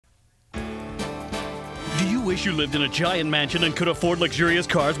Do you wish you lived in a giant mansion and could afford luxurious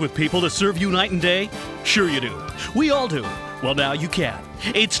cars with people to serve you night and day? Sure you do. We all do. Well, now you can.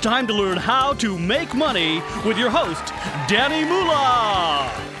 It's time to learn how to make money with your host, Danny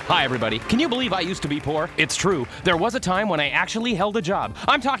Mullah. Hi, everybody. Can you believe I used to be poor? It's true. There was a time when I actually held a job.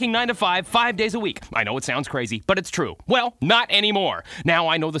 I'm talking 9 to 5, 5 days a week. I know it sounds crazy, but it's true. Well, not anymore. Now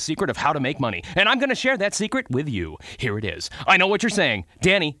I know the secret of how to make money, and I'm going to share that secret with you. Here it is. I know what you're saying.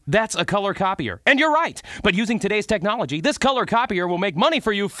 Danny, that's a color copier. And you're right. But using today's technology, this color copier will make money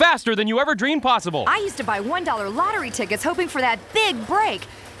for you faster than you ever dreamed possible. I used to buy $1 lottery tickets hoping for that big break.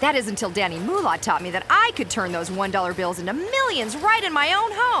 That is until Danny Mullah taught me that I could turn those $1 bills into millions right in my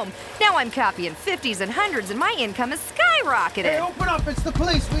own home. Now I'm copying 50s and 100s and my income has skyrocketed. Hey, open up. It's the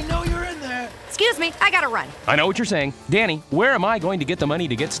police. We know you're in there. Excuse me, I gotta run. I know what you're saying. Danny, where am I going to get the money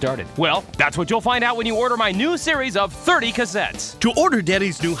to get started? Well, that's what you'll find out when you order my new series of 30 cassettes. To order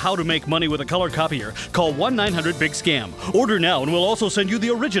Danny's new How to Make Money with a Color Copier, call 1-900-BIG-SCAM. Order now and we'll also send you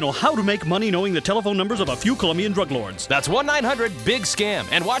the original How to Make Money knowing the telephone numbers of a few Colombian drug lords. That's 1-900-BIG-SCAM.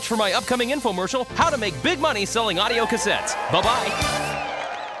 And watch for my upcoming infomercial, How to Make Big Money Selling Audio Cassettes. Bye-bye.